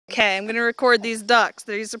Okay, I'm gonna record these ducks.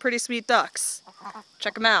 These are pretty sweet ducks.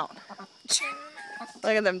 Check them out.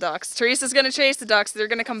 Look at them ducks. Teresa's gonna chase the ducks. They're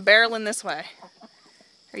gonna come barreling this way.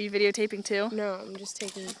 Are you videotaping too? No, I'm just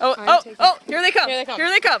taking. Oh, here they come. Here they come. Here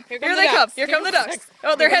they come. Here they come. Here come the ducks.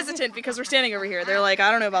 Oh, they're hesitant because we're standing over here. They're like,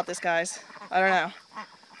 I don't know about this, guys. I don't know.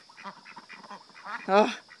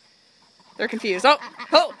 Oh, they're confused. Oh,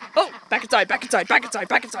 back inside, back inside, back inside,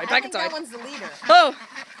 back inside, back inside. That one's the leader. Oh,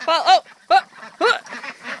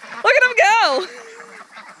 look at him go.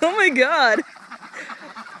 Oh my God.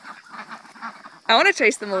 I want to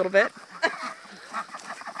chase them a little bit.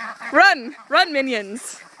 Run, run,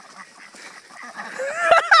 minions.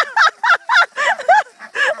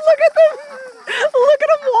 Look at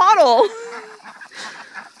them waddle.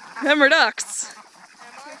 Them are ducks.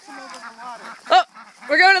 Oh,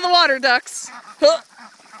 we're going to the water, ducks.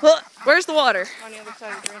 Where's the water? On the other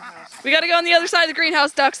side of the greenhouse. We gotta go on the other side of the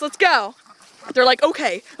greenhouse, ducks. Let's go. They're like,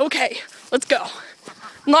 okay, let's go.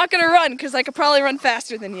 I'm not gonna run because I could probably run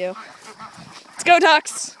faster than you. Let's go,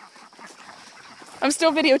 ducks. I'm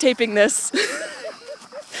still videotaping this.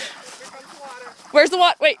 Where's the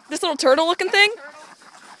water? Wait, this little turtle-looking thing?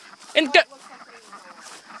 And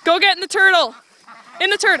go get in the turtle. In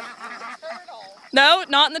the turtle. No,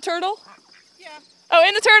 not in the turtle? Yeah. Oh,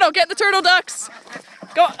 in the turtle. Get the turtle, ducks.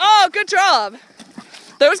 Go. Oh, good job.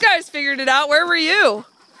 Those guys figured it out. Where were you?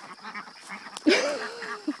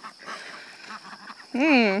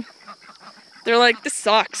 They're like, this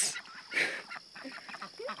sucks.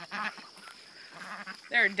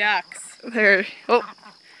 There are ducks. Over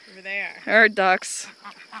there. There are ducks.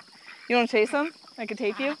 You want to chase them? I could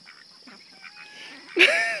tape you.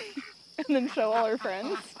 And then show all our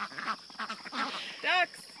friends.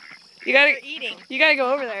 Ducks. They're eating. You gotta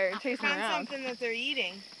go over there and chase them Found around. something that they're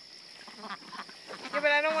eating. Yeah,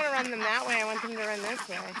 but I don't want to run them that way. I want them to run this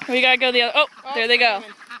way. We gotta go the other. Oh, there they go.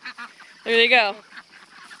 There they go.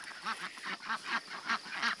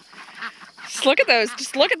 Just look at those.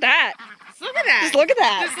 Just look at that. Just look at that. Just look at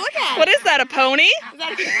that. Just look at it. What is that? A pony? Is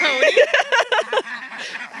that a pony?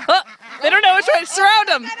 Oh, they don't know which way. Surround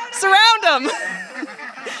them. Surround them.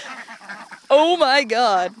 Oh my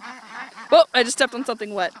God. Whoa, I just stepped on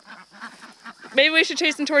something wet. Maybe we should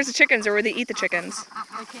chase them towards the chickens or where they eat the chickens.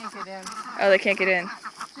 They can't get in. Oh, they can't get in.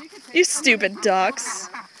 You stupid ducks.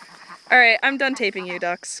 All right, I'm done taping you,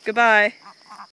 ducks. Goodbye.